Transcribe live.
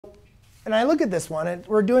and I look at this one, and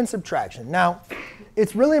we're doing subtraction. Now,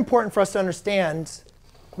 it's really important for us to understand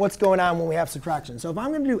what's going on when we have subtraction. So if I'm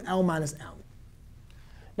going to do L minus M,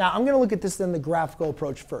 now I'm going to look at this in the graphical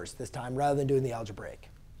approach first this time, rather than doing the algebraic.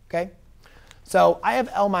 OK? So I have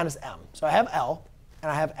L minus M. So I have L,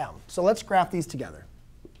 and I have M. So let's graph these together.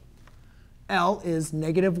 L is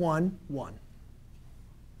negative 1, 1.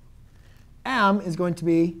 M is going to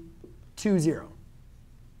be 2, 0.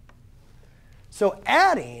 So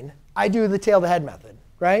adding, I do the tail to head method,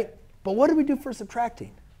 right? But what do we do for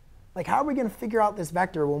subtracting? Like, how are we going to figure out this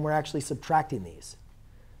vector when we're actually subtracting these?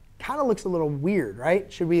 Kind of looks a little weird,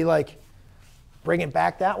 right? Should we like bring it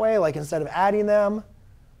back that way? Like instead of adding them,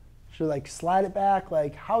 should we like slide it back?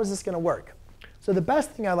 Like, how is this going to work? So the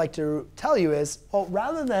best thing I'd like to tell you is, well,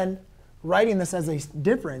 rather than writing this as a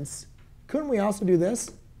difference, couldn't we also do this?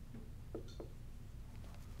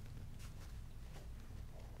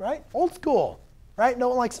 Right? Old school. Right? No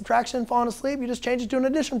one likes subtraction, falling asleep. You just change it to an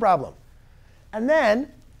addition problem. And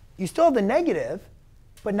then you still have the negative,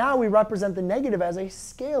 but now we represent the negative as a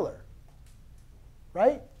scalar.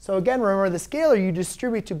 Right? So again, remember the scalar you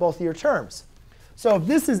distribute to both of your terms. So if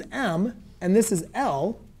this is M and this is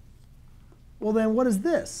L, well then what is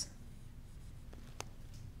this?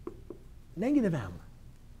 Negative M.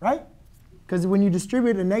 Right? Because when you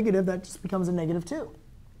distribute a negative, that just becomes a negative 2.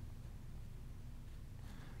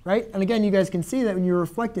 Right? And again, you guys can see that when you're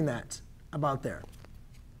reflecting that about there.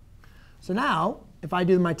 So now, if I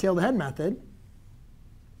do my tail to head method,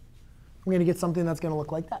 I'm going to get something that's going to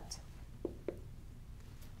look like that.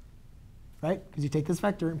 Right? Because you take this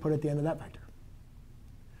vector and put it at the end of that vector.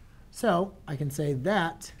 So I can say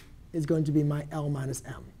that is going to be my L minus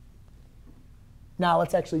M. Now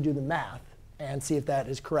let's actually do the math and see if that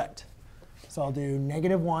is correct. So I'll do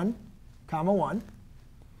negative 1, comma 1.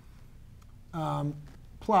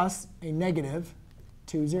 Plus a negative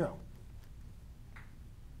 2, 0.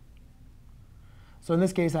 So in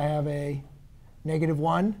this case, I have a negative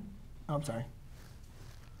 1. Oh, I'm sorry.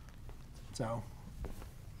 So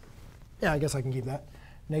yeah, I guess I can keep that.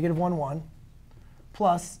 Negative 1, 1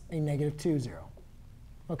 plus a negative 2, 0.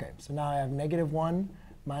 OK, so now I have negative 1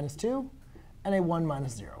 minus 2 and a 1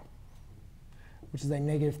 minus 0, which is a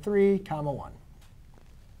negative 3, comma 1.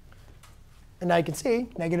 And now you can see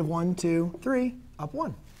negative 1, 2, 3, up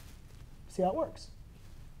 1. See how it works?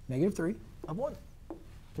 Negative 3, up 1.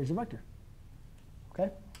 There's your vector.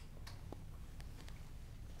 OK?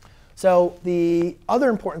 So the other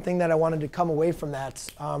important thing that I wanted to come away from that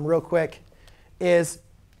real quick is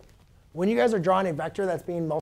when you guys are drawing a vector that's being